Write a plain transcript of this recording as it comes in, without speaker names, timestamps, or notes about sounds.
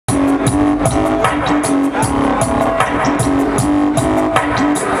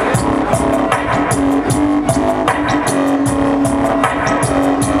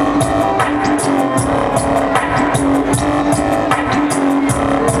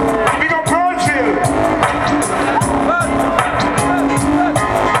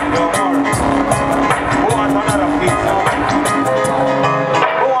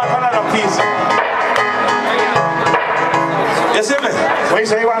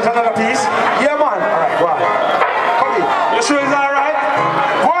want another piece? Yeah, man. Alright, go on. Come in. You sure it's alright?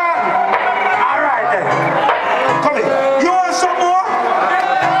 Go on. Alright then. Come in. You want some more?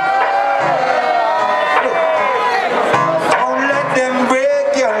 Don't let them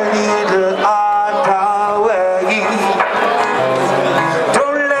break your little heart away.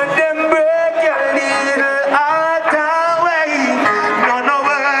 Don't let them break your little heart away. No, no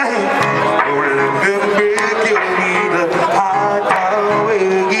way. Don't let them break your little heart away.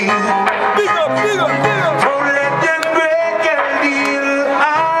 Big up, big up, big up. Don't let them break your little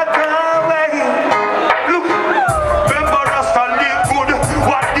heart away. Look, remember Rasta live good.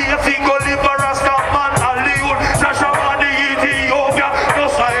 What do you think of live a Rasta man Hollywood? Sasha man the Ethiopia,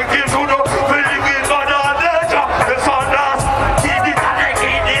 just like him to do. Believe in God and nature. The sun does. Keep it and they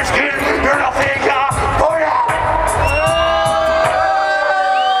keep this skill. You're not faker. Oh yeah.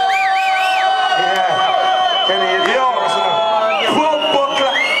 Yeah. Can you hear?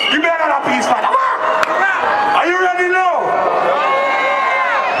 You better not peace, man. Are you ready now?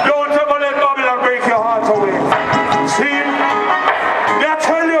 Don't ever let Babylon break your heart away. See? I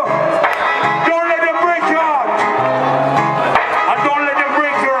tell you, don't let them break your heart. And don't let them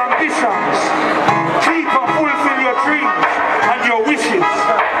break your ambitions. Keep and fulfill your dreams and your wishes.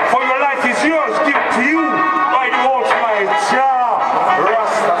 For your life is yours, given to you by the Almighty Jah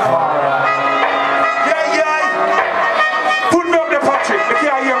Rastafari. Yeah, yeah. Put me up there, Patrick. I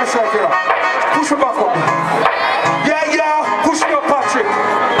can't hear myself here. Push me back up. Yeah, yeah. Push me up, Patrick.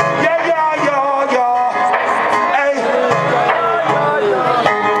 Yeah, yeah, yeah, yeah. Hey.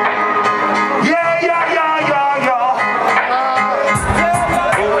 Yeah, yeah, yeah, yeah, yeah.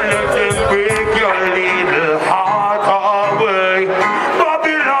 Don't let them break your little heart away.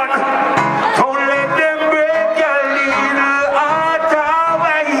 Babylon. Don't let them break your little heart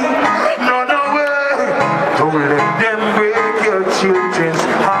away. No, no way. Don't let them break your children's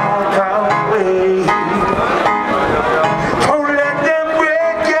heart away. Don't let them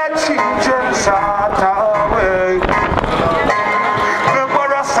break your children's heart away. Remember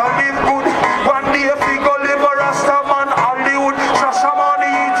Rasta live good. One day if we go live a Rasta man Hollywood, Sasha man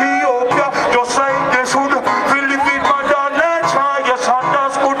Ethiopia, just like they should. We live in mother nature, your son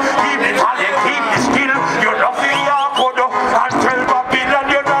does good. Keep it and keep the skill. You're nothing you could. And tell Babylon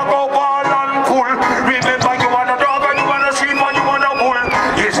you're not go ball and pull. Remember you want a dog and you want a sheep and you want a bull.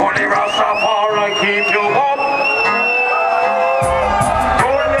 It's only Rastafari king.